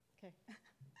Okay.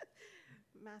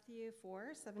 Matthew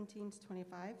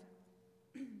 4:17-25.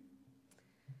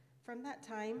 From that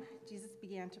time, Jesus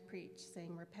began to preach,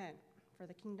 saying, "Repent, for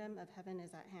the kingdom of heaven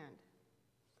is at hand."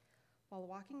 While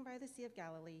walking by the Sea of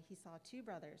Galilee, he saw two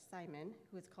brothers, Simon,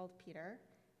 who is called Peter,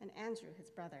 and Andrew, his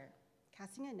brother,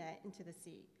 casting a net into the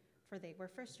sea, for they were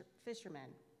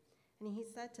fishermen. And he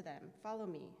said to them, "Follow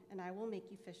me, and I will make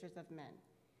you fishers of men."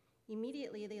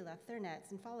 Immediately they left their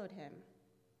nets and followed him.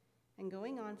 And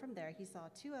going on from there, he saw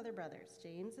two other brothers,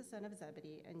 James the son of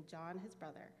Zebedee and John his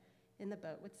brother, in the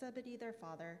boat with Zebedee their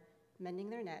father, mending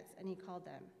their nets, and he called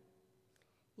them.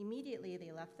 Immediately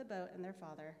they left the boat and their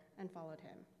father and followed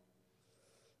him.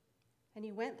 And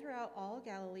he went throughout all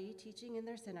Galilee, teaching in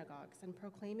their synagogues and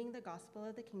proclaiming the gospel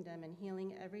of the kingdom and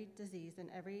healing every disease and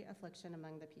every affliction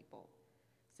among the people.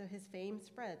 So his fame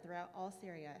spread throughout all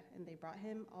Syria, and they brought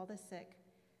him all the sick,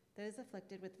 those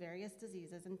afflicted with various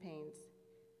diseases and pains,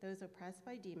 those oppressed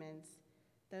by demons,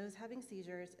 those having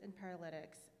seizures and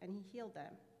paralytics, and he healed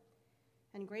them.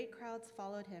 And great crowds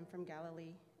followed him from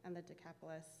Galilee and the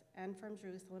Decapolis, and from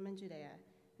Jerusalem and Judea,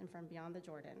 and from beyond the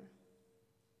Jordan.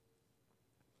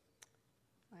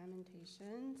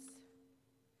 Lamentations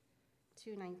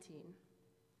 2:19.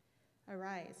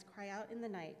 Arise, cry out in the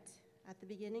night, at the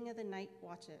beginning of the night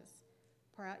watches.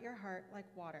 Pour out your heart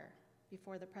like water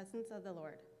before the presence of the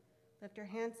Lord. Lift your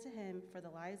hands to him for the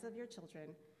lives of your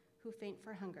children who faint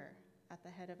for hunger at the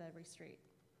head of every street.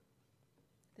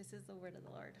 This is the word of the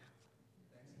Lord.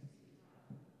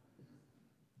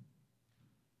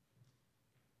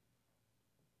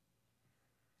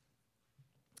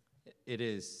 It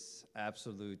is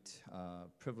absolute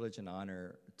privilege and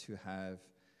honor to have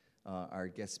our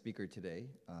guest speaker today.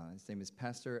 His name is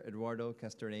Pastor Eduardo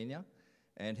Castorena,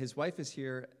 and his wife is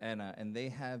here, Anna, and they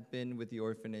have been with the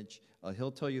orphanage.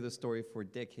 He'll tell you the story for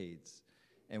decades.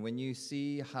 And when you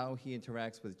see how he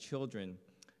interacts with children,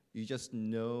 you just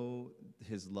know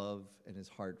his love and his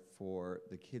heart for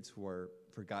the kids who are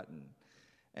forgotten.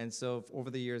 And so over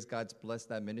the years, God's blessed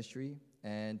that ministry,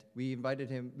 and we invited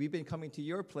him. We've been coming to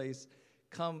your place.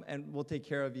 Come and we'll take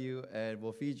care of you, and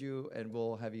we'll feed you, and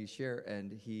we'll have you share.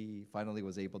 And he finally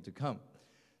was able to come.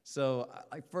 So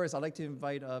first, I'd like to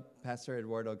invite up Pastor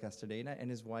Eduardo Castorena and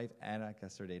his wife, Anna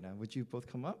Castorena. Would you both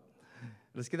come up?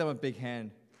 Let's give them a big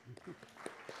hand.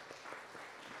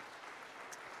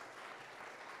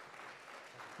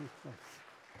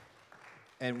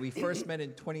 And we first met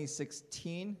in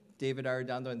 2016, David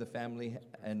Arredondo and the family,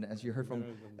 and as you heard from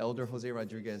Elder Jose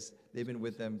Rodriguez, they've been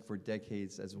with them for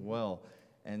decades as well.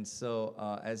 And so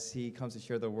as he comes to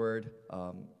share the word,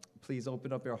 please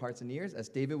open up your hearts and ears, as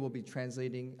David will be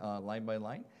translating line by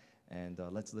line, and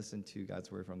let's listen to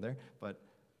God's word from there. But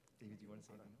David, do you want to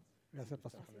say anything else? Gracias,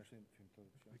 Pastor.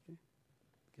 Okay.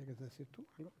 ¿Quieres decir tú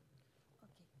algo?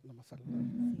 Okay. Nomás saludar.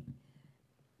 Sí.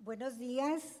 Buenos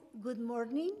días, good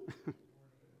morning.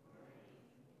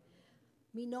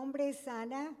 Mi nombre es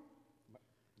Ana.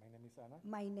 My name is Anna.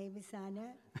 My name is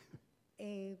Ana.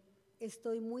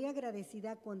 Estoy muy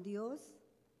agradecida con Dios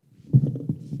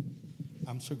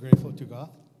I'm so grateful to God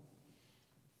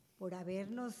por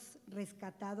habernos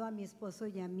rescatado a mi esposo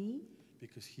y a mí.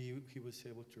 because he was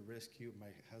able to rescue my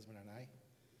husband and I.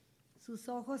 Sus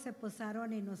ojos se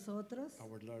posaron en nosotros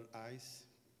Our Lord's eyes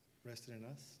rested in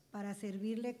us para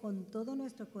servirle con todo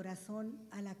nuestro corazón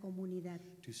a la comunidad.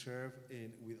 to serve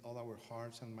with all our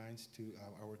hearts and minds to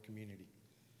our community.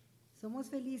 Somos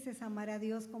felices amar a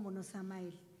Dios como nos ama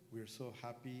Él. We are so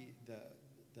happy that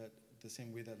the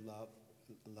same way that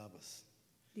love us.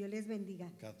 Dios les bendiga.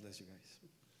 God bless you guys.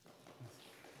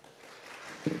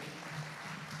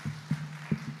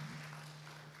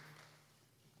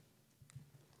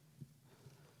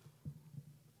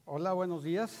 Hola, buenos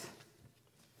días.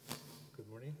 Good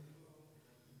morning.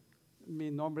 Mi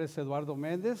nombre es Eduardo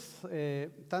Méndez.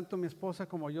 Tanto mi esposa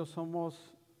como yo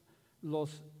somos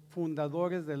los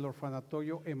fundadores del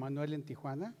orfanatorio Emanuel en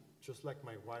Tijuana. Just like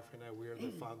my wife and I, we are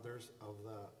the founders of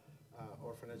the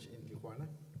orphanage in Tijuana.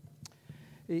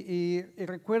 Y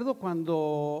recuerdo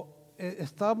cuando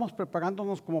estábamos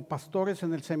preparándonos como pastores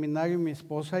en el seminario, mi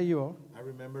esposa y yo. I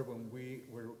remember when we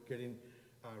were getting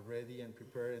ready and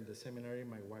prepared in the seminary,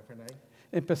 my wife and I.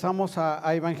 Empezamos a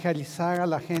evangelizar a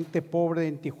la gente pobre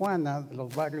en Tijuana,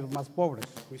 los barrios más pobres.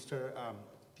 We started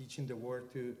teaching the word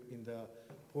in the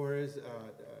poorest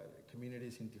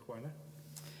communities in Tijuana.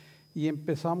 Y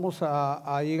empezamos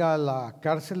a ir a la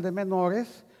cárcel de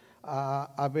menores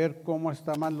a ver cómo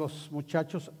estaban los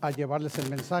muchachos, a llevarles el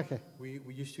mensaje. We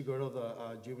used to go to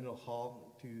the juvenile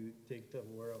hall to take the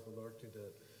word of the Lord to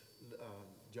the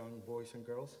young boys and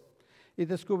girls. Y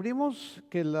descubrimos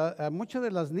que muchas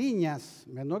de las niñas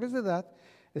menores de edad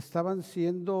estaban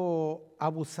siendo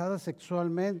abusadas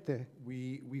sexualmente.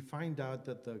 We find out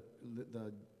that the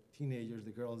teenagers,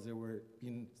 the girls, they were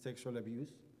being sexually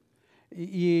abused.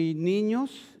 Y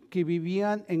niños que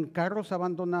vivían en carros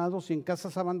abandonados y en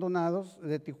casas abandonadas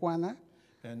de Tijuana.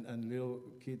 And little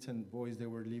kids and boys, they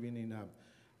were living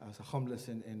as homeless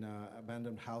in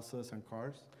abandoned houses and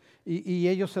cars. Y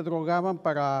ellos se drogaban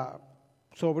para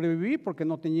sobrevivir porque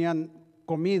no tenían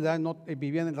comida,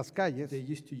 vivían en las calles. They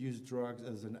used to use drugs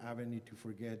as an avenue to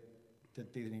forget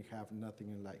that they didn't have nothing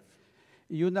in life.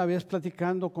 Y una vez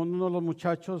platicando con uno de los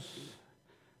muchachos,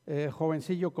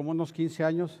 jovencillo, como unos 15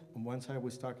 años, And once I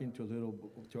was talking to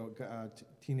a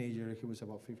teenager, he was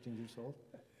about 15 years old.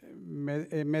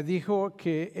 me dijo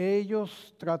que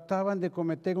ellos trataban de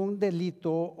cometer un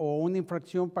delito o una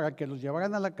infracción para que los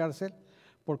llevaran a la cárcel,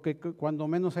 porque cuando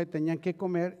menos ahí tenían que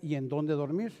comer y en dónde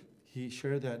dormir. He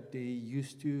shared that they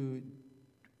used to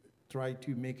try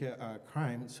to make a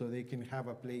crime so they can have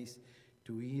a place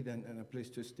to eat and a place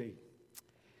to stay.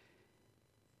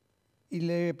 Y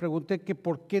le pregunté que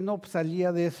por qué no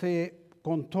salía de ese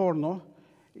contorno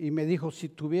y me dijo, si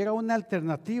tuviera una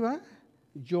alternativa,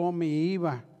 yo me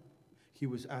iba. He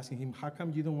was asking him, how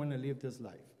come you don't want to live this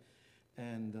life?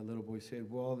 And the little boy said,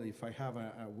 well, if I have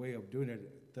a way of doing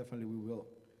it, definitely we will.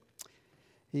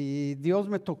 Y Dios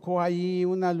me tocó ahí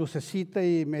una lucecita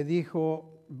y me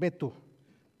dijo, ve tú.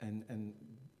 And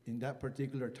in that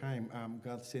particular time,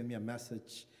 God sent me a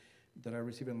message that I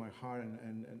received in my heart,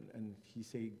 and he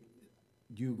said,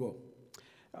 you go.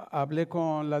 Hablé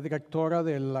con la directora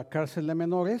de la cárcel de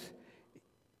menores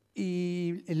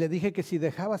y le dije que si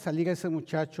dejaba salir a ese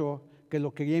muchacho, que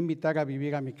lo quería invitar a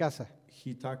vivir a mi casa.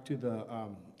 He talked to the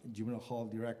juvenile hall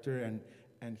director,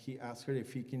 and he asked her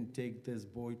if he can take this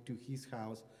boy to his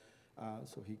house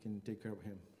so he can take care of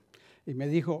him. Y me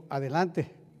dijo, adelante,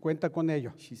 cuenta con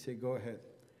ello. She said, go ahead.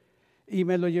 Y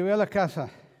me lo llevé a la casa.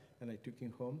 And I took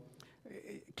him home.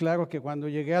 Claro que cuando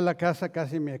llegué a la casa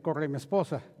casi me corre mi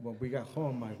esposa, When we got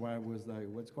home, my wife was like,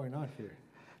 what's going on here?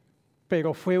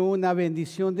 pero fue una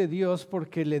bendición de Dios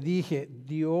porque le dije,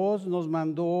 Dios nos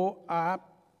mandó a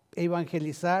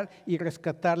evangelizar y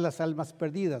rescatar las almas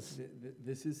perdidas.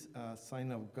 This is a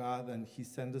sign of God, and he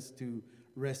sent us to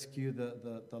rescue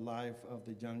the life of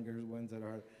the younger ones that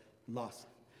are lost.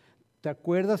 ¿Te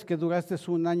acuerdas que duraste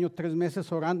 1 año, 3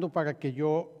 meses orando para que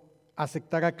yo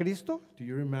aceptara a Cristo? Do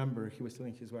you remember, he was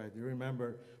telling his wife, do you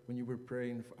remember when you were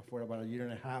praying for about 1.5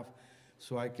 years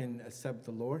so I can accept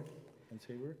the Lord and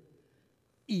Savior?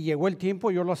 Y llegó el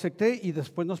tiempo, yo lo acepté y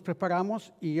después nos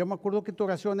preparamos y yo me acuerdo que tu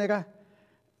oración era,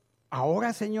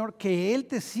 ahora Señor, que Él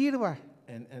te sirva.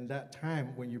 And that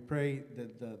time when you pray,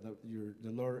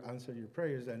 the Lord answered your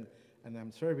prayers, and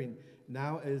I'm serving.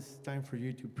 Now is time for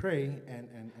you to pray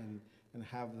and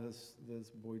have this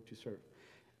boy to serve.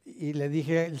 Y le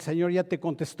dije, el Señor ya te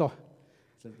contestó.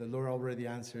 So the Lord already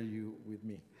answered you with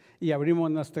me. Y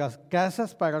abrimos nuestras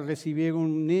casas para recibir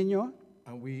un niño.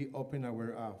 And we opened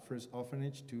our first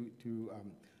orphanage to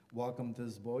welcome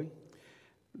this boy.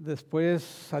 Después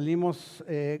salimos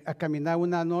a caminar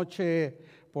una noche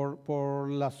por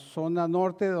la zona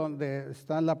norte donde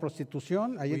está la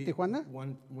prostitución, ahí en Tijuana.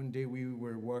 One day we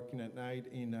were working at night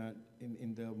in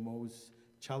the most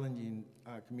challenging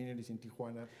communities in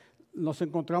Tijuana. Nos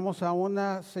encontramos a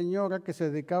una señora que se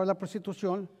dedicaba a la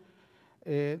prostitución,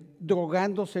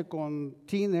 drogándose con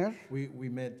thinner. We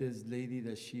met this lady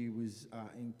that she was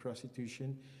in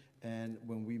prostitution, and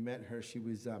when we met her, she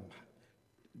was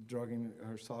drugging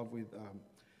herself with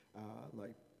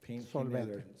like paint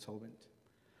thinner solvent.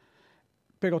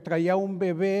 Pero traía un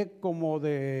bebé como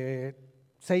de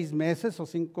 6 meses o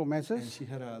 5 And meses she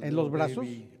had a en little los brazos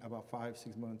baby, about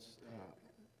 5-6 months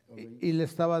of age. y le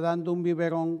estaba dando un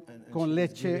biberón And she con was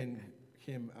leche giving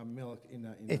him a milk in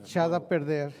a echada a bottle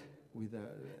perder. with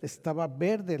Estaba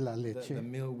verde la the leche.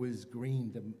 milk was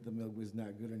green. The milk was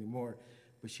not good anymore,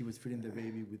 but she was feeding the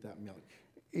baby with that milk.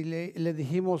 Y le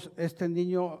dijimos, este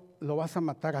niño lo vas a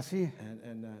matar así.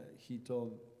 And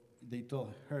they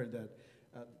told her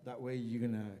that way you're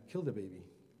gonna kill the baby.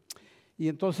 Y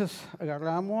entonces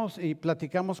agarramos y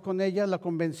platicamos con ella, la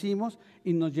convencimos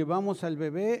y nos llevamos al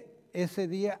bebé ese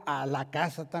día a la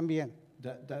casa también.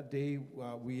 That day,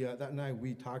 that night,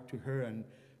 we talked to her, and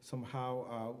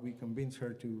somehow we convinced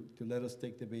her to let us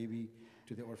take the baby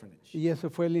to the orphanage. Y ese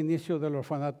fue el inicio del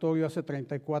orfanatorio hace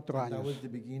 34 And that años. was the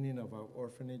beginning of our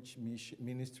orphanage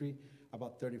ministry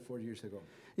about 34 years ago.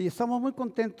 Y estamos muy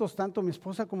contentos, tanto mi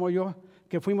esposa como yo,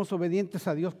 que fuimos obedientes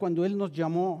a Dios cuando Él nos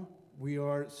llamó. We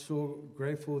are so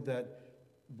grateful that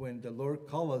when the Lord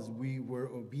called us, we were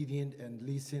obedient and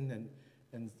listened,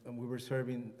 and we were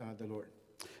serving the Lord.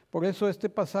 Por eso este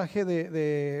pasaje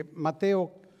de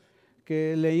Mateo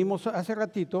que leímos hace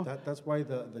ratito That's why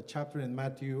the chapter in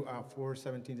Matthew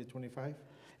 4:17-25,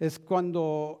 es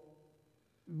cuando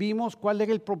vimos cuál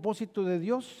era el propósito de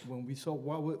Dios when we saw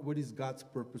what is God's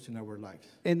purpose in our lives,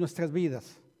 en nuestras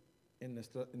vidas. in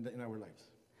our lives.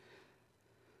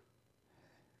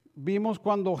 Vimos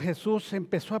cuando Jesús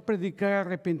empezó a predicar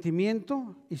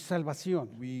arrepentimiento y salvación.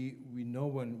 We know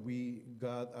when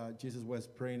Jesus was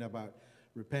praying about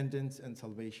repentance and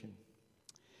salvation.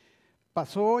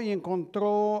 Pasó y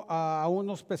encontró a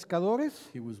unos pescadores.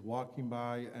 He was walking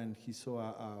by and he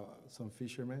saw some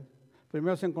fishermen.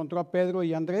 Primero se encontró a Pedro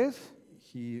y Andrés,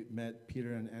 He met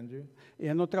Peter and Andrew. y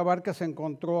en otra barca se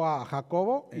encontró a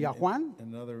Jacobo y a Juan,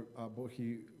 And another boat,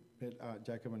 he met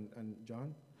Jacob and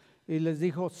John. y les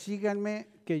dijo, síganme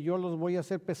que yo los voy a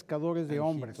hacer pescadores de And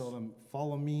hombres. he told them,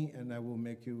 follow me and I will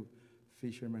make you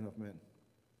fishermen of men.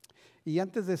 Y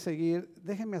antes de seguir,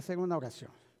 déjenme hacer una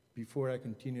oración. Before I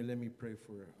continue, let me pray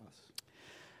for us.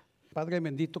 Padre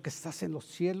bendito que estás en los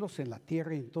cielos, en la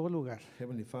tierra y en todo lugar.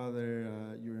 Heavenly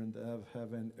Father, you're in the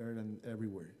heaven, earth, and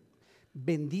everywhere.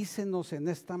 Bendícenos en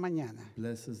esta mañana.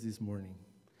 Bless us this morning.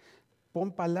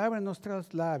 Pon palabra en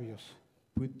nuestros labios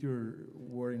Put your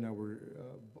word in our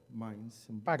minds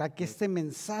and para que este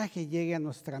mensaje llegue a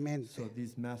nuestra mente so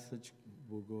this message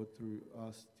will go through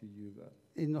us to you, God.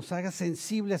 y nos haga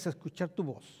sensibles a escuchar tu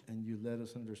voz. And you let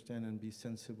us understand and be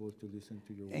sensible to listen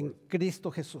to your En word.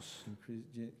 Cristo Jesús.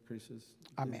 In Christ.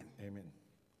 Amén. Amen.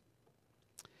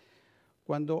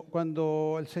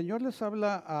 Cuando el Señor les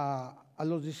habla a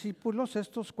los discípulos,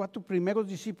 estos 4 primeros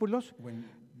discípulos, When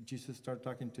Jesus started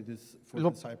talking to these 4 Lo-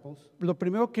 disciples, lo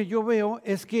primero que yo veo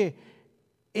es que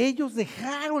ellos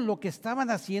dejaron lo que estaban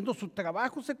haciendo, su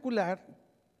trabajo secular,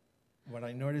 what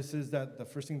I noticed is that the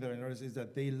first thing that I noticed is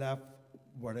that they left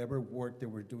whatever work they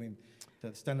were doing,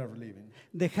 the standard of living.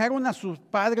 dejaron a sus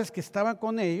padres que estaban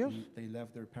con ellos They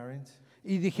left their parents,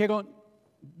 y dijeron,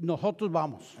 nosotros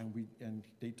vamos. and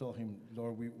they told him,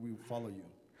 Lord, we follow you.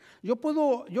 Yo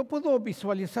puedo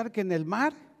visualizar que en el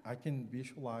mar I can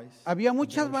visualize había in the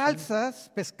muchas ocean,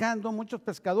 balsas pescando, muchos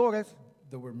pescadores.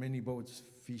 there were many boats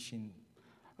fishing.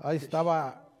 Ahí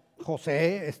estaba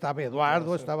José, estaba Eduardo,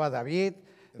 Joseph, estaba David,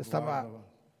 estaba, Eduardo,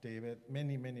 David,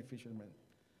 many fishermen.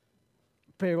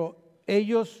 pero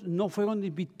ellos no fueron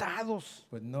invitados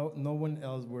But no one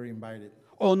else were invited.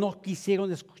 o no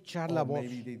quisieron escuchar la Or voz.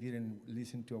 maybe they didn't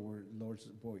listen to our Lord's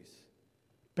voice.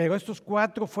 Pero estos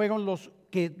 4 fueron los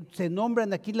que se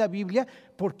nombran aquí en la Biblia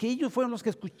porque ellos fueron los que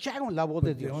escucharon la voz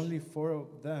de But the Dios. only 4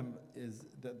 of them is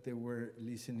that they were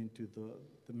listening to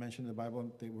the mention in the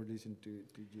Bible, they were listening to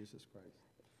Jesus Christ.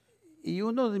 Y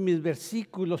uno de mis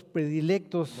versículos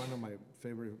predilectos One of my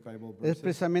favorite Bible es verses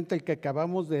precisamente el que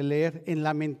acabamos de leer en is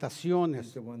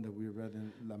Lamentaciones. the one that we read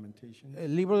in Lamentations.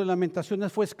 El libro de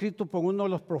Lamentaciones fue escrito por uno de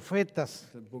los profetas,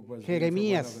 The book was written for one of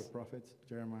Jeremías, the prophets,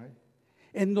 Jeremiah.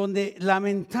 en donde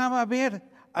lamentaba ver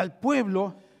al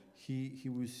pueblo He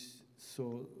was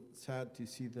so sad to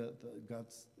see the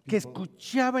God's que people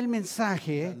escuchaba el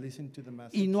mensaje that listened to the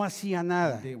message y no hacía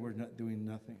nada. and they were not doing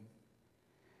nothing.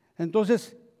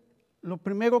 Entonces, lo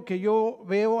primero que yo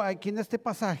veo aquí en este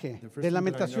pasaje The first de thing that I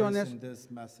Lamentaciones, noticed in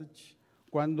this message,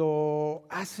 cuando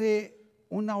hace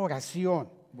una oración,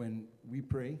 when we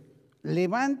pray,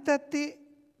 levántate,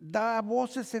 da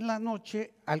voces en la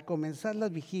noche al comenzar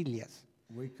las vigilias.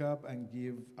 wake up and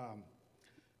give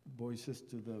voices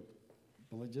to the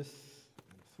villages.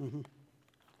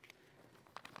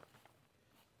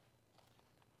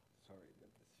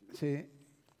 Sí.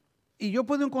 Y yo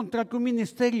puedo encontrar que un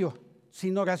ministerio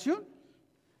sin oración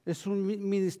es un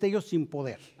ministerio sin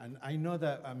poder. And I know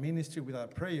that a ministry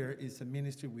without prayer is a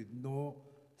ministry with no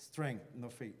strength, no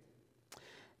faith.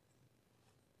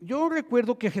 Yo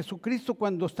recuerdo que Jesucristo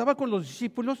cuando estaba con los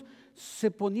discípulos se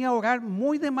ponía a orar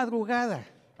muy de madrugada.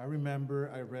 I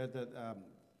remember I read that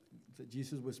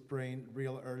Jesus was praying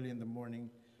real early in the morning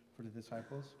for the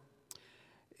disciples.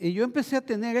 Y yo empecé a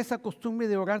tener esa costumbre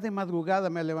de orar de madrugada.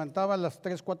 Me levantaba a las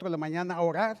 3, 4 de la mañana a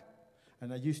orar.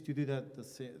 And I used to do that.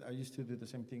 I used to do the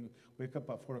same thing. Wake up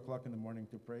at 4 o'clock in the morning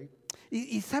to pray.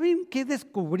 Y ¿saben qué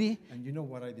descubrí? And you know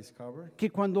what I discovered? Que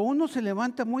cuando uno se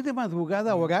levanta muy de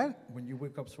madrugada a orar, When you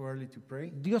wake up so early to pray,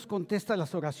 Dios contesta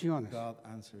las oraciones. God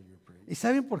answers your prayer. ¿Y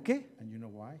saben por qué? And you know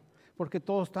why? Porque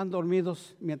todos están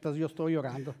dormidos mientras yo estoy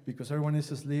orando. Because everyone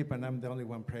is asleep and I'm the only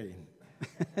one praying.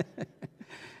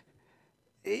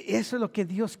 Eso es lo que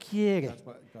Dios quiere. That's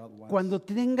what God wants. Cuando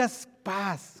tengas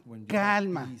paz, When you have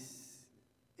calma, peace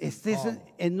estés calm.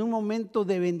 en un momento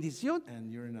de bendición,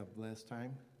 and you're in a blessed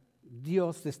time,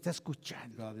 Dios te está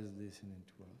escuchando. God is listening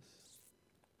to us.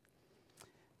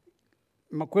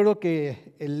 Me acuerdo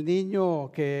que el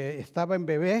niño que estaba en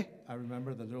bebé I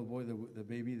remember the little boy, the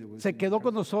baby that was se in the quedó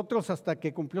con house. nosotros hasta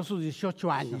que cumplió sus 18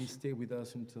 He años. stayed with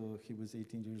us until he was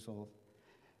 18 years old.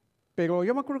 Pero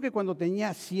yo me acuerdo que cuando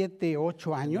tenía 7,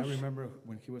 8 And años, I remember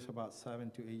when he was about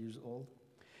 7 to 8 years old,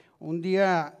 un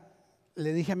día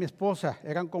le dije a mi esposa,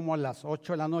 eran como a las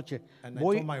 8 de la noche, and I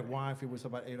told voy, my wife, it was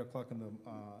about 8 o'clock in the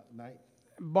night,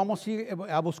 vamos a ir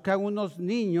a buscar unos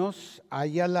niños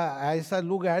allá a ese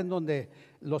lugar en donde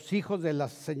los hijos de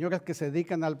las señoras que se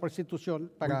dedican a la prostitución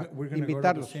para we're going to go to the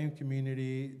invitarlos. same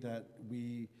community that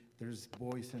there's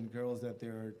boys and girls that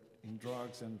they're in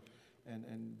drugs and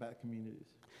bad communities.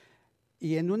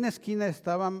 Y en una esquina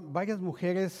estaban varias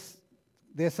mujeres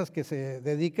de esas que se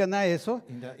dedican a eso,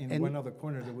 In en- one of the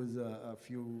corners, there was a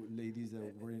few ladies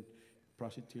that were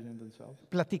prostituting themselves,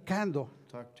 platicando.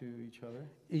 talk to each other.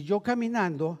 Y yo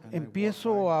caminando And I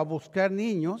empiezo walk by. a buscar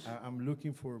niños. I'm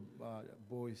looking for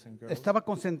boys and girls. Estaba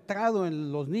concentrado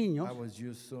en los I niños. was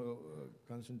just so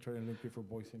concentrated looking for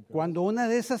boys and girls. Cuando una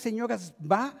de esas señoras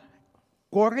va,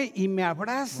 corre y me When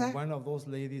abraza one of those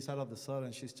ladies out of the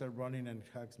sudden, she started running and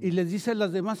hugs me. y les dice a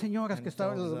las demás señoras And que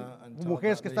estaban, tells, las and tells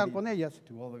mujeres that que estaban lady con ellas,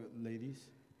 to all the ladies,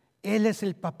 él es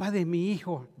el papá de mi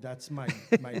hijo. that's my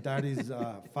daddy's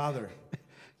father.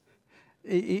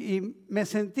 Y me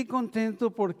sentí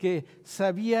contento porque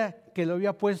sabía que lo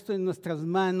había puesto en nuestras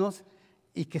manos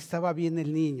y que estaba bien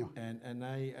el niño. And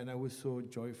I was so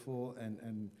joyful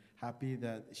and happy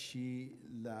that she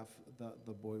left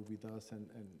the boy with us and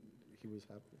he was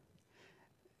happy.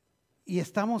 Y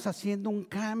estamos haciendo un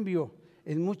cambio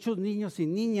en muchos niños y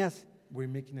niñas, We're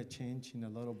making a change in a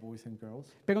lot of boys and girls.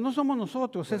 pero no somos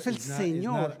nosotros, But es el it's not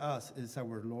Señor us, it's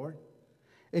our Lord.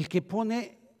 el que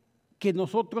pone que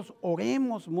nosotros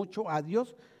oremos mucho a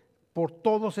Dios por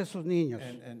todos esos niños.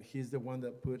 And he's the one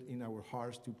that put in our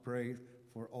hearts to pray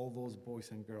for all those boys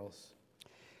and girls.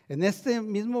 En este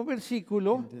mismo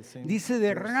versículo In the same dice, verse.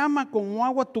 derrama como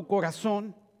agua tu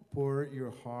corazón. Pour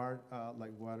your heart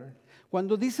like water.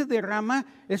 Cuando dice derrama,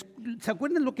 ¿se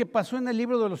acuerdan lo que pasó en el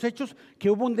libro de los Hechos? Que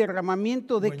hubo un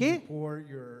derramamiento de When qué? you pour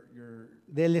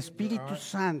Del your Espíritu heart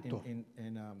Santo. in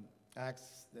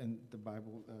Acts, and the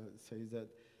Bible says that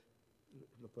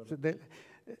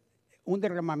Un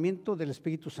derramamiento del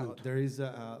Espíritu Santo. there is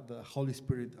the Holy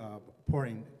Spirit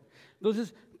pouring.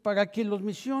 Entonces, para que las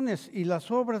misiones y las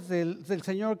obras del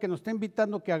Señor que nos está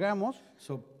invitando que hagamos,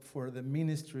 So for the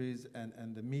ministries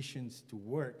and the missions to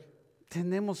work,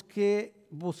 tenemos que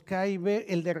buscar y ver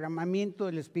el derramamiento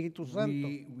del Espíritu Santo.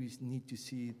 we need to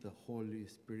see the Holy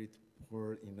Spirit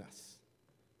pour in us.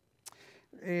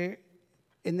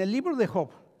 En el libro de Job,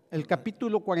 el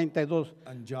capítulo 42,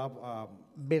 And Job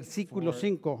versículo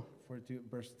 5, 42,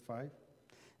 verse 5,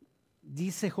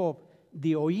 dice Job,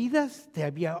 de oídas te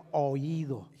había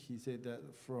oído, he said that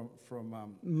from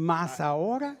mas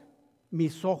ahora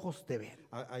mis ojos te ven.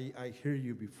 I hear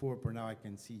you before, but now I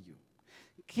can see you.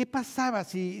 ¿Qué pasaba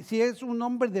si es un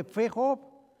hombre de fe Job,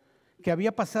 que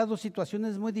había pasado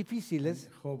situaciones muy difíciles,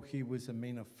 Job, he was a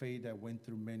man of faith that went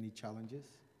through many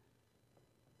challenges.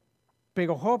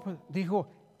 pero Job dijo,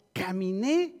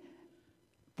 caminé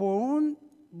por un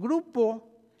grupo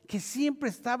que siempre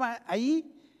estaba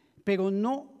ahí, pero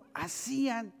no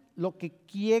hacían lo que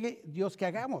quiere Dios que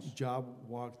hagamos. Job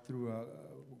walked through a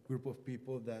group of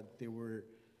people that they were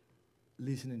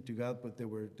listening to God, but they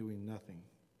were doing nothing.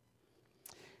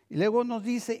 Y luego nos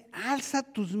dice, alza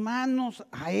tus manos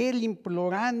a Él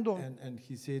implorando. And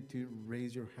he said to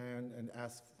raise your hand and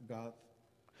ask God.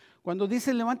 Cuando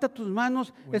dice levanta tus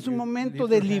manos, When es un you momento lift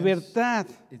de your hands, libertad,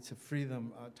 It's a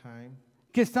freedom time.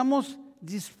 que estamos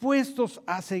dispuestos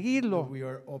a seguirlo. That we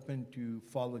are open to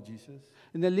follow Jesus.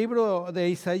 En el libro de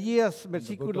Isaías, In the book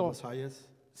versículo of Isaiah,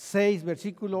 6,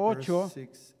 versículo 8, verse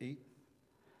 6, 8,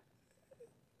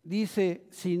 dice,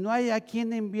 si no hay a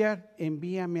quien enviar,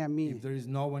 envíame a mí. if there is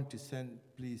no one to send,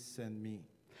 please send me.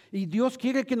 Y Dios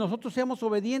quiere que nosotros seamos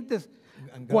obedientes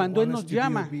And God cuando Él wants nos us to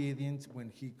llama. be obedient when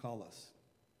he calls us.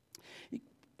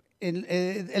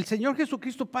 El Señor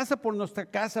Jesucristo pasa por nuestra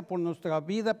casa, por nuestra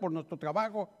vida, por nuestro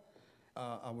trabajo.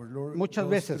 Our Lord Muchas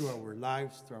goes veces. through our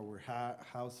lives, through our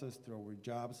houses, through our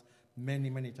jobs, many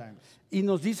times. Y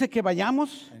nos dice que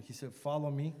vayamos. And he said,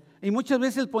 follow me. Y muchas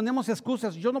veces ponemos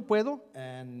excusas. Yo no puedo.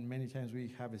 And many times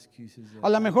we have excuses. that A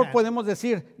lo I mejor can't. podemos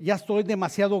decir, ya estoy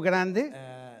demasiado grande.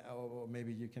 Or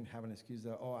maybe you can have an excuse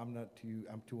that,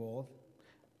 I'm too old.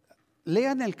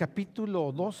 Lean el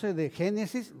capítulo 12 de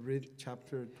Génesis. Read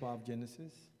chapter 12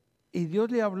 Genesis. Y Dios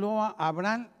le habló a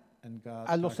Abraham And God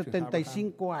a los talked to Abraham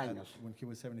 75 años. when he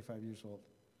was 75 years old.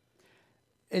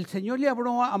 El Señor le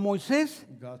habló a Moisés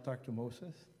God talked to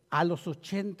Moses a los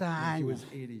 80 when he años. was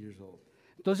 80 years old.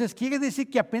 Entonces quiere decir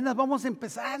que apenas vamos So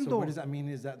empezando. what does that mean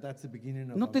is that that's the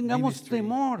beginning of No a tengamos ministry,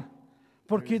 temor,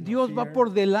 porque no Dios va fear. por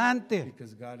delante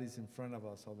because God is in front of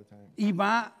us all the time. y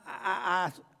va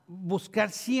a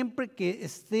buscar siempre que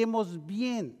estemos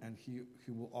bien. And he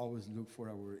will always look for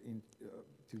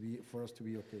for us to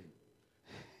be okay.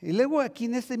 Y luego aquí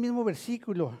en este mismo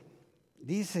versículo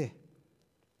dice,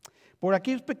 por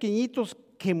aquellos pequeñitos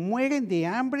que mueren de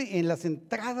hambre en las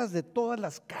entradas de todas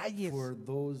las calles. For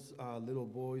those little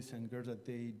boys and girls that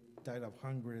they died of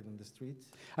hunger in the streets,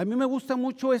 A mí me gusta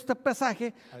mucho este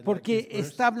pasaje like porque this verse.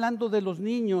 está hablando de los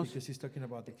niños because he's talking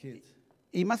about the kids.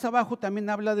 y más abajo también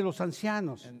habla de los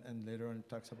ancianos. And later on it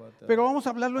talks about the, Pero vamos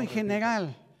a hablarlo en older people.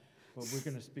 general. But we're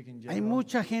going to speak in Hay general.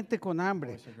 mucha gente con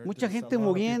hambre, Boys and girls. mucha There's a gente lot of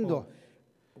muriendo.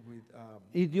 people with,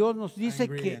 Y Dios nos dice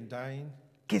angry and dying,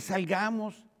 que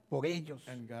salgamos por ellos,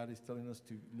 and God is telling us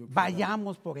to look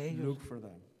vayamos por for them. ellos. Look for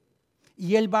them.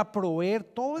 Y Él va a proveer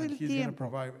todo And el he's going to tiempo.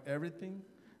 provide everything,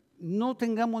 No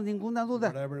tengamos ninguna duda.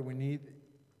 whatever we need.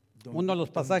 Uno de los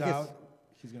don't pasajes doubt,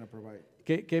 he's going to provide.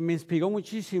 Que me inspiró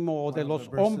muchísimo One de of los the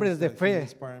verses hombres de that fe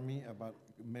inspired me about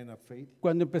men of faith.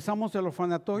 cuando empezamos el When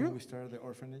orfanatorio we started the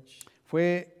orphanage,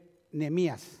 fue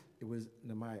Nehemías. it was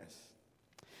Nehemiah.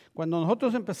 Cuando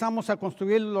nosotros empezamos a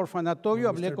construir el orfanatorio,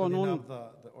 When we hablé started building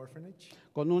up the orphanage,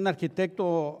 con un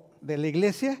arquitecto de la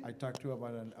iglesia I talked to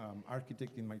about an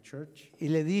architect in my church. y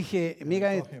le dije, And I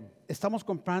mira, told him, estamos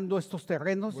comprando estos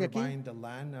terrenos de we're aquí buying the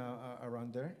land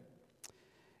around there.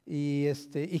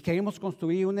 y queremos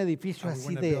construir un edificio And we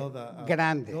así wanna de build a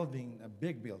grande. building, a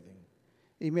big building.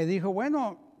 Y me dijo,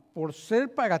 bueno, por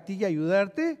ser para ti y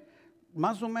ayudarte,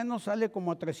 más o menos sale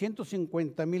como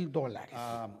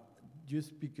 $350,000.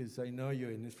 Just because I know you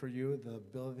and it's for you, the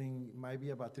building might be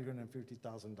about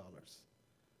 $350,000.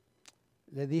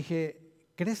 Le dije,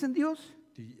 ¿crees en Dios?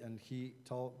 And he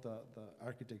told the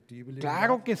architect, do you believe in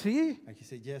Claro God? que sí. And he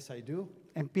said, yes, I do.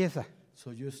 Empieza.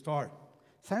 So you start.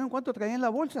 ¿Saben cuánto traía en la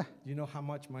bolsa? You know how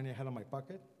much money I had in my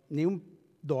pocket? Ni $1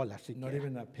 Not siquiera.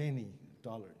 even a penny,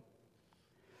 dollar.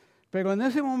 Pero en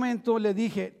ese momento le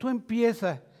dije, tú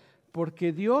empieza,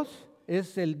 porque Dios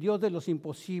es el Dios de los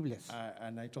imposibles.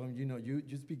 And I told him, you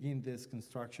just begin this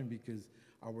construction because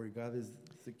our God is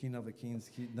the King of the Kings.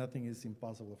 Nothing is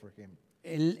impossible for him.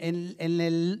 En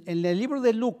el libro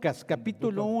de Lucas,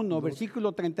 capítulo of 1, Luke,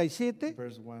 versículo 37,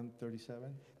 Verse 137.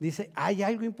 dice, ¿hay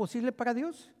algo imposible para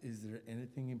Dios? Is there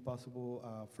anything impossible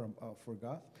for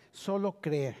God? Solo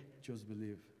creer. Just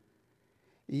believe.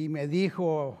 Y me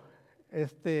dijo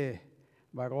este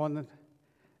varón,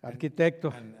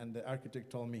 arquitecto, And the architect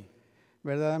told me,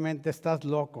 verdaderamente estás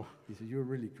loco, he said, you're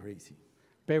really crazy.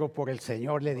 pero por el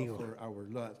Señor le But digo. for our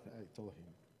Lord, I told him.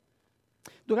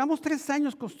 Duramos 3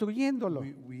 años construyéndolo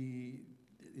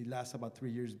It lasted about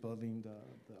 3 years building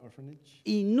the orphanage.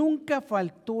 y nunca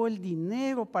faltó el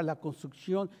dinero para la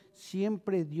construcción,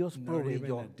 siempre Dios Not even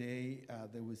proveyó. a day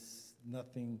there was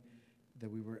nothing that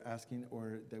we were asking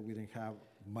or that we didn't have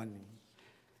money.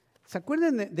 ¿Se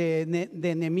acuerdan de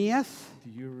Nehemías? Do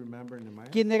you remember Nehemiah?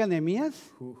 ¿Quién era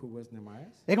Nehemías? Who was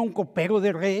Nehemiah? Era un copero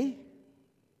de rey,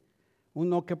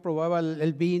 uno que probaba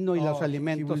el vino y los He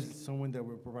alimentos. was someone that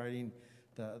were providing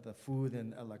the food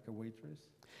and like a waitress.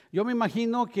 Yo me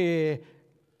imagino que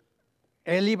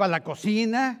él iba a la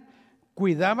cocina,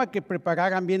 cuidaba que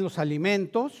prepararan bien los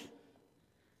alimentos,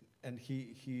 And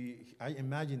I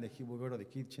imagine that he would go to the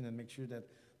kitchen and make sure that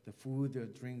the food, the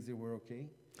drinks, they were okay.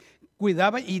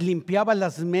 cuidaba y limpiaba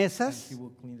las And mesas he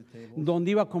would clean the table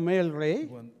donde iba a comer el rey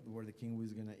where the king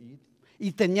was going to eat.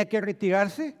 y tenía que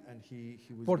retirarse And he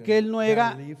was porque él no gonna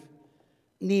era leave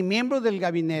ni miembro del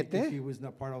because he gabinete, was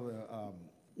not part of the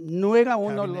no era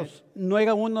uno de cabinet. no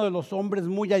era uno de los hombres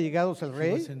muy allegados al he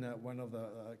rey, wasn't one of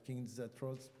the king's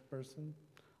trust person.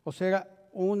 o sea, era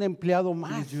un empleado He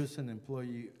was más. just an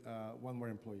employee, one more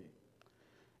employee.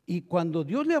 Y cuando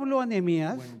Dios le habló a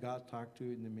Nehemías, When God talked to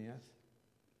Nehemiah,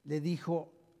 le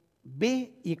dijo,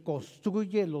 ve y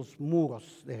construye los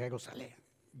muros de Jerusalén.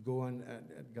 go on,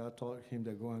 and God told him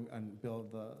to go on and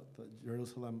build the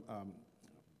Jerusalem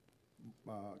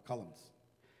columns.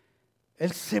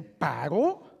 Él se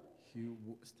paró, He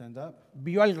stand up,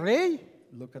 vio al rey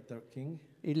look at the king,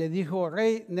 y le dijo,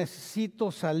 rey,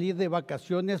 necesito salir de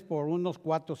vacaciones por unos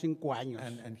 4 o 5 años.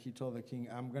 and he told the king,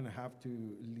 I'm going to have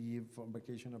to leave on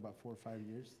vacation about 4 or 5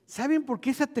 years. ¿Saben por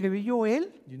qué se atrevió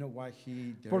él? You know why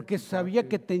he dared Porque to talk sabía to-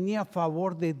 que tenía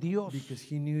favor de Dios. Because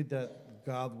he knew that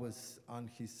God was on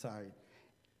his side.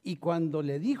 Y cuando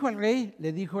le dijo al rey,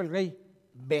 le dijo el rey,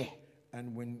 ve.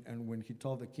 And when he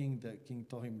told the king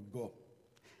told him, go.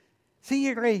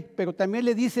 Sí, rey, pero también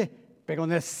le dice, pero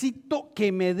necesito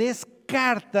que me des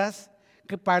cartas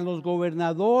que para los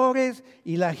gobernadores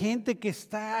y la gente que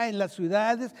está en las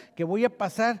ciudades que voy a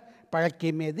pasar para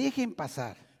que me dejen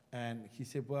pasar. And he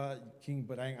said, well, King,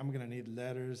 but I'm going to need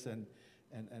letters and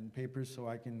papers so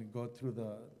I can go through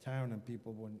the town and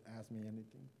people won't ask me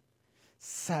anything.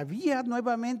 Sabía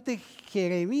nuevamente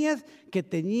Jeremías que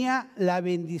tenía la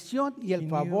bendición y He el knew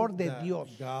favor de that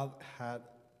Dios. God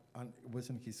was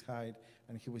in his side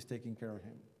and he was taking care of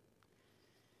him.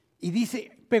 Y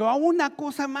dice, pero a una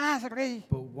cosa más, rey,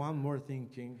 But one more thing,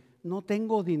 King, no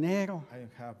tengo dinero, I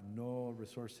have no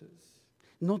resources,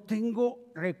 no tengo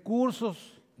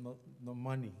recursos. no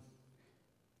money.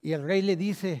 Y el rey le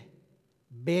dice,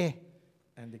 ve,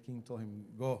 And the king told him,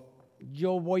 go.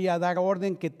 yo voy a dar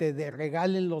orden que te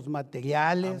regalen los I'm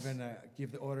materiales, going to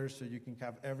give the orders so you can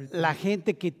have everything, la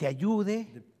gente que te ayude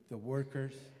the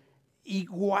workers y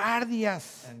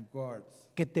guardias and guards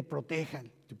que te protejan.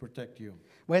 to protect you.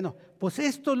 Bueno, pues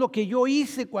esto es lo que yo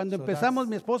hice cuando So empezamos that's-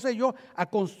 mi esposa y yo a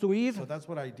construir. So that's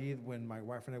what I did when my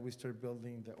wife and I, we started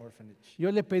building the orphanage.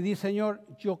 Yo le pedí, Señor,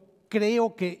 yo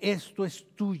creo que esto es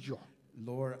tuyo.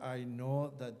 Lord, I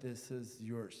know that this is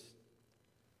yours.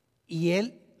 Y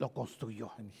él lo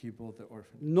construyó. And he built the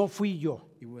orphanage. No fui yo,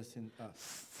 It wasn't us.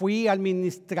 fui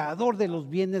administrador de los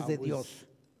bienes I de was, Dios.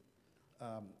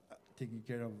 Taking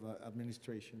care of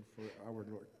administration for our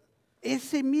Lord.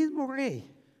 Ese mismo rey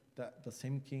The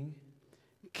same king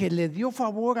que le dio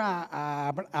favor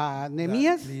a that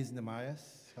Nehemías pleased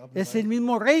Nehemias, helped es el Nehemias.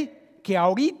 mismo rey que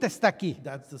ahorita está aquí.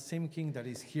 That's the same king that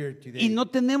is here today. Y no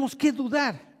tenemos que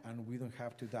dudar And we don't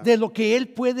have to doubt de lo que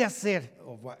él puede hacer.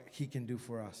 of what he can do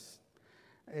for us.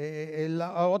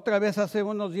 Otra vez hace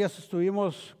unos días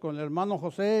estuvimos con el hermano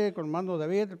José, con el hermano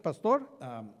David, el pastor,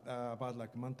 About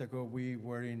like a month ago, we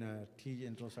were in a tea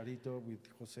in Rosarito with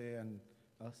Jose and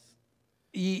us.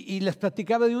 y les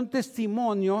platicaba de un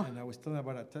testimonio And I was telling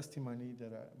about a testimony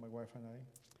that my wife and I,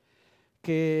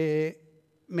 que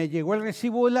me llegó el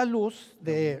recibo de la luz,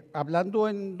 hablando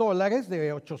en dólares,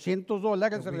 de $800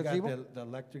 el we got recibo, the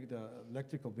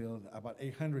electrical bill about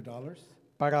 $800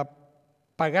 para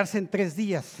pagarse en 3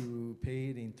 días. to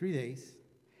pay it in 3 days.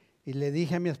 Y le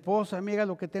dije a mi esposa, mira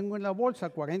lo que tengo en la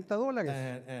bolsa, $40.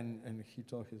 And he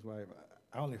told his wife,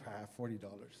 I only have $40.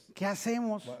 ¿Qué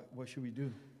hacemos? What should we do?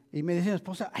 Y me dice mi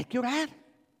esposa, hay que orar.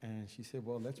 And she said,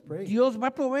 well, let's pray. Dios va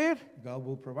a proveer. God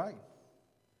will provide.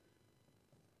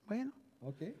 Bueno,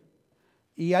 Okay.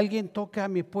 y alguien toca a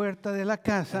mi puerta de la And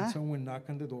casa, someone knocked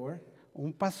on the door,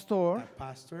 un pastor, a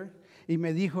pastor, y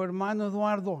me dijo, hermano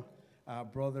Eduardo,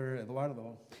 Brother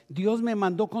Eduardo, Dios me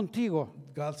mandó contigo.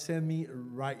 God sent me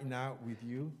right now with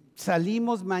you.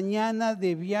 Salimos mañana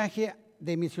de viaje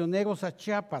de misioneros a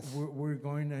Chiapas. We're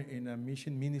going in a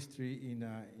mission ministry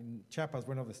in Chiapas,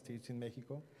 one of the states in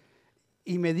Mexico.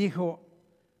 Y me dijo,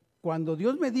 cuando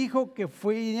Dios me dijo que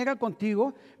viniera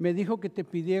contigo, me dijo que te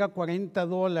pidiera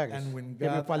 $40 And when que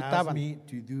me God asked faltaban. me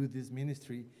to do this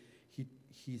ministry,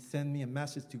 he sent me a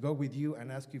message to go with you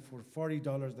and ask you for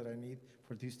 $40 that I need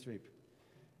for this trip.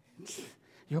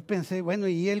 Yo pensé, bueno,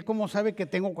 ¿y él cómo sabe que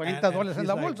tengo $40 And en he's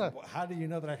la like, bolsa? "Well, how do you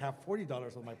know that I have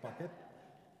 $40 in my pocket?"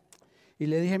 Y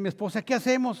le dije a mi esposa, ¿qué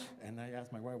hacemos? And I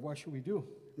asked my wife, what should we do?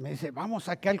 Me dice, vamos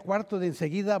acá al cuarto de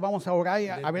enseguida, vamos a orar y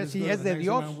a ver Let's si go to es the de next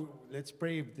Dios. room and let's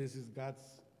pray if this is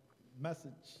God's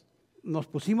message. Nos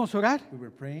pusimos a orar We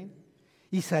were praying,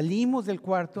 y salimos del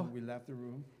cuarto and we left the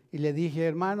room, y le dije,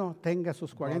 hermano, tenga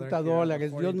sus Brother, $40. here are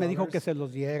the Dios me dijo $40. que se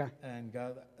los diera. and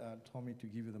God told me to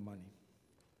give you the money.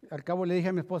 Al cabo le dije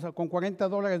a mi esposa, con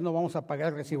 $40 no vamos a pagar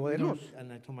el recibo de We don't- luz.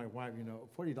 And I told my wife,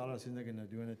 $40 is not going to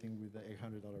do anything with the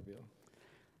 $800 bill.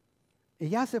 Y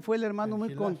ya se fue el hermano And muy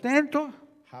he left. contento.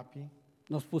 Happy,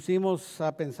 Nos pusimos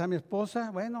a pensar mi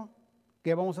esposa, bueno,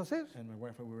 ¿qué vamos a hacer? and my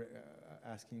wife and we were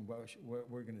asking what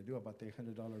we're going to do about the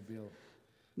 $800 bill.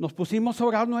 Nos pusimos a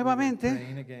orar We were nuevamente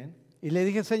praying again. y le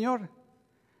dije, Señor,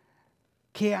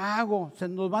 ¿qué hago? Se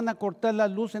nos van a cortar la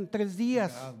luz en 3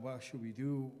 días. God, what should we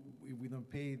do? If we don't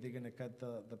pay, they're going to cut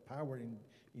the power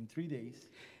in 3 days.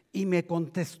 Y me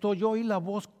contestó, yo oí la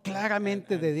voz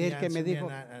claramente And de he él que me answered me, dijo,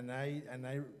 and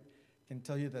I can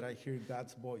tell you that I hear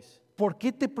God's voice. ¿por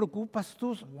qué te preocupas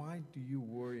tú Why do you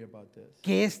worry about this?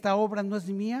 que esta obra no es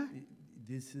mía?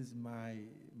 This is my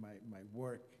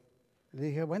work. Le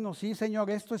dije, bueno, sí, Señor,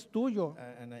 esto es tuyo.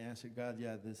 And I answered, God,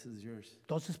 yeah, this is yours.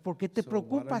 Entonces, ¿por qué te So why are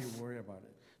preocupas? you worried about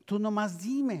it? Tú nomás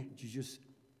dime. You just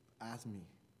ask me.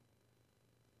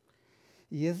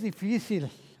 Y es difícil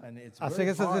And it's hacer very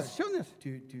esas hard decisiones.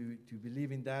 to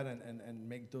believe in that and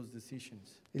make those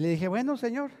decisions. Y le dije, bueno,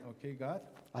 Señor, Okay, God,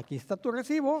 aquí está tu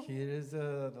recibo, here is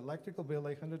the electrical bill,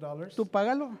 $800. tú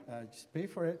págalo. Just pay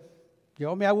for it.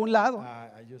 Yo me hago a un lado.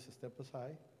 I just step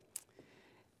aside.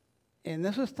 En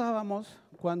eso estábamos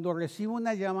cuando recibo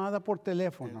una llamada por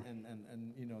teléfono.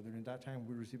 And you know, during that time,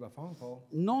 we received a phone call.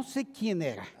 No sé quién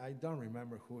era. I don't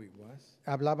remember who it was.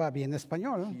 Hablaba bien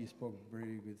español. He spoke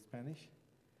very good Spanish.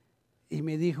 Y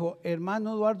me dijo,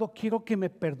 hermano Eduardo, quiero que me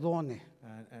perdone.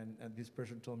 And this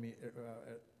person told me,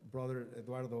 Brother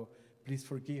Eduardo, please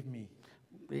forgive me.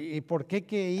 ¿Y por qué?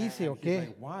 ¿Qué hice o And he's qué?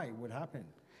 like, why? What happened?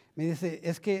 Me dice,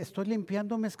 es que estoy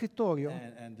limpiando mi escritorio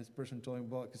And this person told him,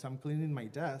 well, because I'm cleaning my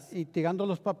desk. y tirando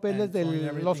los papeles and de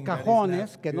throwing los everything that is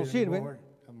cajones not que no good sirven. anymore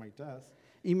on my desk.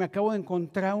 Y me acabo de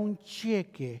encontrar un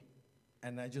cheque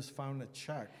And I just found a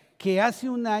check que hace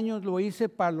un año lo hice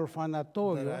para el that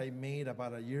orfanatorio I made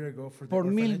about a year ago for the por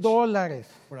orphanage $1,000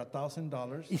 for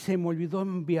 $1,000, y se me olvidó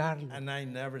enviarlo. and I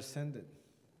never sent it.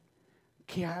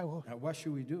 ¿Qué hago? What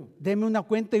should we do? Deme una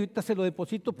cuenta y ahorita se lo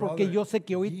deposito porque Brother, yo sé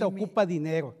que ahorita give me- ocupa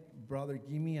dinero. Brother,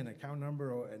 give me an account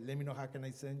number or let me know how can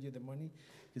I send you the money,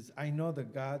 because I know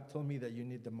that God told me that you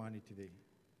need the money today.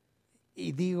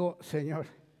 Y digo, Señor,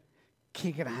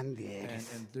 qué grande And,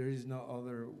 eres. and there is no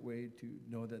other way to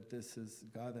know that this is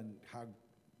God and how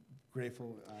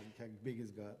grateful and how big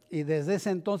is God. Y desde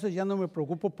ese entonces ya no me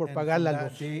preocupo por And pagar from la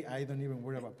that luz. day, I don't even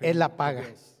worry about Él paying la the paga.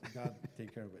 bills. God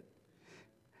take care of it.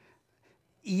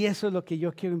 Y eso es lo que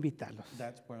yo quiero invitarlos.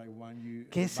 That's what I want you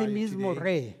Que ese invite you mismo today,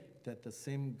 rey that the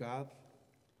same God,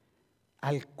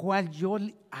 al cual yo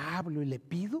le hablo y le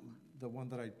pido, the one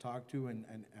that I talk to and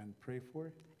pray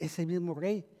for, ese mismo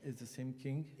rey is the same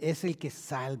King, es el que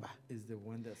salva, is the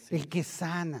one that el saves, que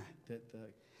sana, that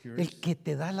cures, el que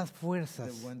te da las the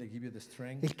fuerzas, one that gives you the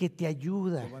strength, el que te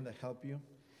ayuda, the one that helps you,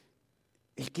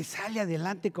 el que sale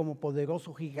adelante como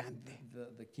poderoso gigante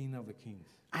the King of the Kings.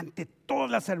 ante todas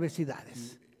las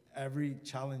adversidades. Every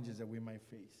challenges that we might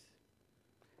face,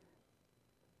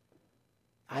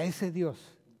 A ese Dios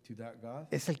to that God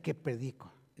es el que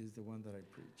predico. is the one that I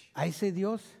preach. A ese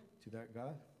Dios To that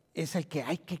God es el que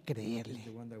hay que is creerle.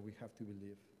 the one that we have to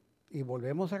believe. Y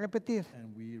volvemos a repetir.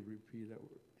 And we repeat that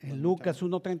En one more Lucas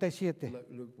time. 1:37.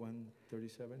 Luke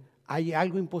 1:37. ¿Hay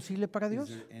algo imposible para Is Dios?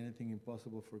 there anything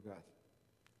impossible for God?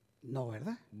 No,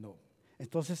 ¿verdad? No.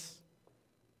 Entonces,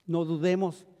 no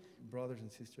dudemos Brothers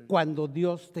and sisters, cuando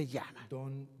Dios te llama.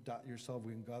 don't doubt yourself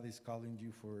when God is calling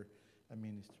you for a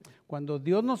ministry. Cuando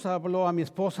Dios nos habló a mi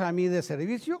esposa, a mí de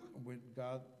servicio, When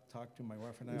God talked to my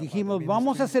wife and I about dijimos, the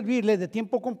vamos a ministry, servirle de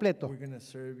tiempo completo. we're going to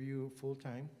serve you full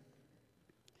time.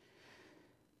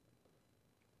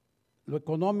 Lo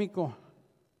económico,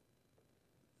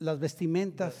 las The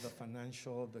vestimentas,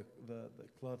 financial, the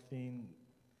clothing,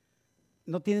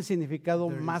 no tienen significado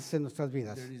There más is- en nuestras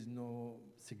vidas. there is no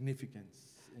significance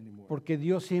anymore. Porque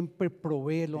Dios siempre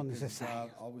provee lo Because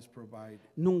necesario. God always provides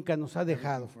Nunca nos ha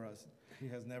dejado. for us. He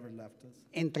has never left us.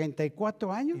 En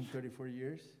 34 años, In 34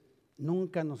 years,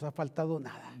 nunca nos ha faltado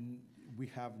nada. we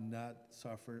have not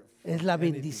suffered. Es from la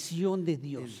anything. bendición de It's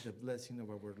Dios. the blessing of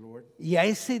our Lord. Y a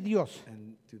ese Dios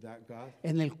And to that God,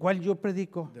 en el cual yo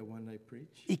predico the one I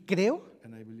preach y creo,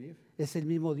 and I believe, es el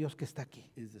mismo Dios que está aquí.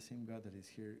 is the same God that is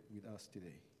here with us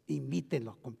today.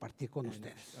 Invítenlo a compartir con And,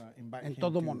 ustedes invite en him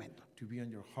todo to- momento. To be on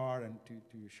your heart and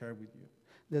to share with you.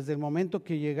 Desde el momento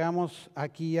que llegamos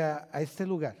aquí a este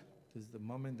lugar, This is the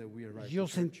moment that we arrive. yo to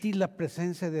church. sentí la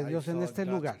presencia de I Dios en felt este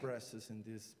God's lugar. presence in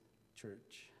this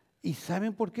church. ¿Y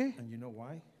saben por qué? And you know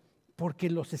why? Porque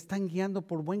los están guiando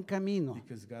por buen camino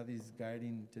Because God is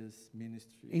guiding this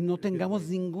ministry. y no a good tengamos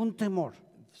way. ningún temor,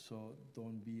 So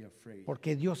don't be afraid.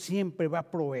 porque Dios siempre va a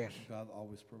proveer. God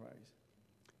always provides.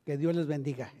 Que Dios les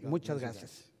bendiga. God Muchas bless you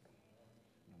gracias. guys.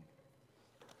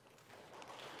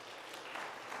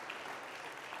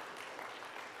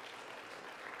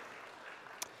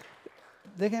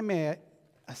 Déjenme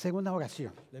hacer una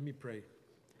oración. Let me pray.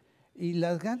 Y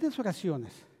las grandes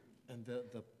oraciones And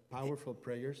the powerful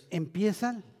prayers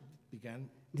empiezan began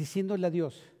diciéndole a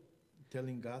Dios,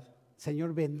 telling God,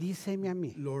 Señor, bendíceme a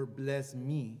mí Lord, bless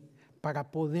me para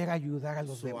poder ayudar a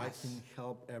los so I demás. can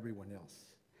help everyone else.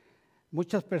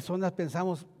 Muchas personas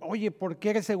pensamos, oye, ¿por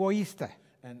qué eres egoísta?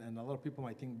 And a lot of people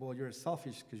might think, well, you're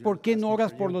selfish because you're ¿Por qué no asking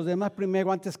oras for por you. los demás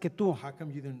primero antes que tú? How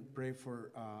come you didn't pray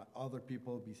for other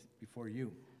people before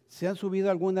you? ¿Se han subido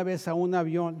alguna vez a un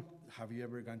avión Have you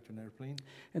ever gone to an airplane?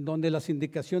 en donde las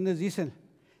indicaciones dicen,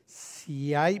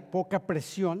 si hay poca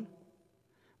presión,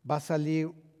 va a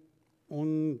salir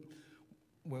un...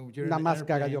 When you're Una in an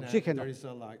máscara de airplane, oxígeno. there is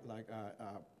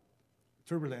a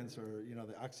turbulence, or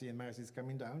the oxygen mask is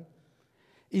coming down.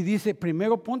 Y dice,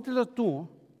 primero póntelo tú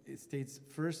It states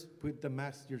first put the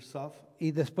mask yourself,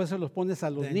 y después se los pones a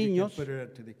los then niños you can put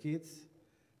it to the kids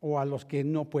o a los que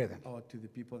no pueden. or to the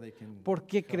people they can ¿Por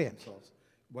qué help creen? themselves.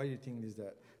 Why do you think is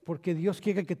that? Porque Dios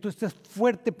quiere que tú estés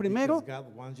fuerte primero Because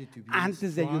God wants you to be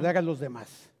antes de strong ayudar a los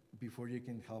demás. before you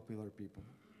can help other people.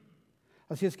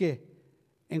 Así es que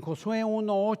en Josué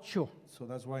 1:8 So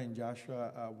that's why in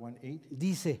Joshua 1:8,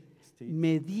 dice, States.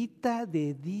 medita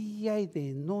de día y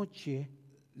de noche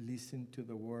listen to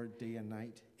the word day and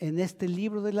night en este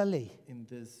libro de la ley, in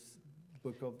this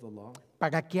book of the law,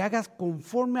 para que hagas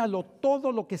conforme a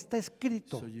todo lo que está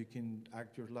escrito. so you can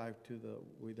act your life to the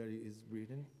way that it is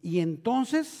written. Y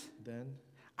entonces Then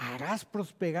harás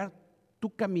prosperar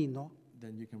tu camino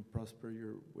you can prosper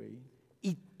your way,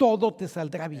 y todo te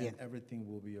saldrá bien. and everything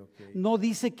will be okay. No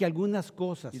dice que algunas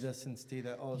cosas. He doesn't state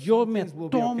that, oh, Yo some me things will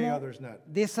be okay, tomo others not.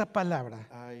 de esa palabra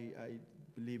I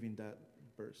believe in that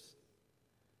verse,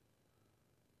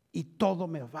 y todo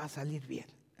me va a salir bien.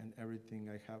 and everything,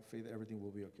 I have faith, everything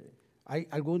will be okay.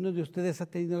 ¿Alguno de ustedes ha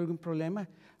tenido algún problema,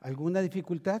 alguna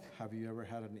dificultad? Have you ever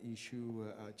had an issue,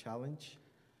 a challenge?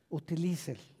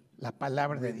 Utilice la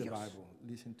palabra de Read the Dios Bible,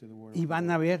 listen to the word y of van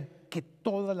God, a ver que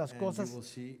todas las and you will cosas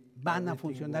see van a everything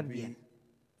funcionar will be bien.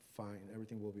 Fine,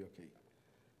 everything will be okay.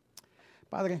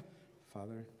 Padre,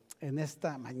 Father, en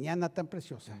esta mañana tan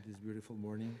preciosa, in this beautiful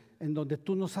morning, en donde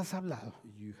tú nos has hablado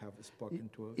you have spoken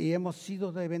to us, y hemos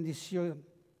sido de bendición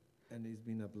and it's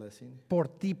been a blessing por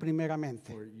ti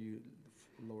primeramente. for you,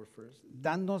 Lord, first.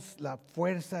 Danos la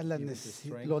fuerza, Give us the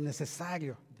strength. lo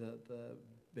necesario The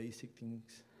basic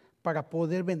things, para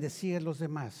poder bendecir a los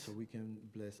demás so we can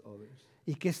bless others.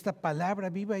 y que esta palabra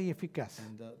viva y eficaz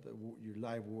And your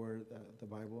live word, the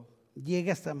Bible,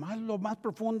 llegue hasta lo más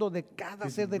profundo de cada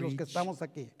could ser de los que reach estamos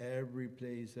aquí, every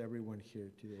place, everyone here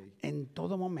today, en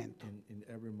todo momento. in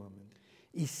every moment.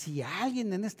 Y si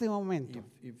alguien en este momento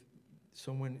If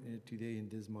someone today in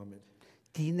this moment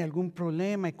tiene algún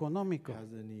problema económico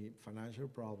has any financial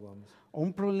problems o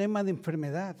un problema de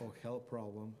enfermedad, or health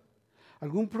problem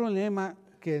algún problema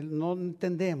que no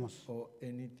entendemos, or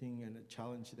anything and a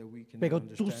challenge that we can pero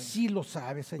tú understand, sí lo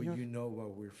sabes, but Señor, you know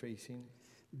what we're facing,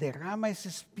 derrama ese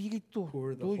espíritu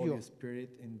pour the tuyo Holy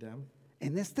Spirit in them,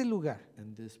 en este lugar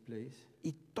in this place,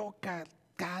 y toca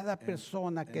cada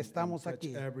persona que and estamos touch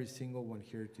aquí every single one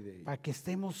here today, para que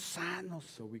estemos sanos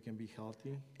so we can be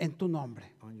healthy en tu nombre.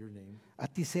 on your name. A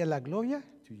ti sea la gloria,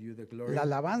 To you the glory, la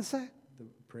alabanza, the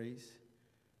praise,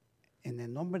 en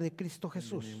el nombre de Cristo in the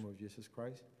Jesús. name of Jesus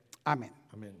Christ. Amén.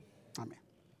 Amen. Amén.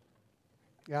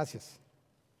 Gracias.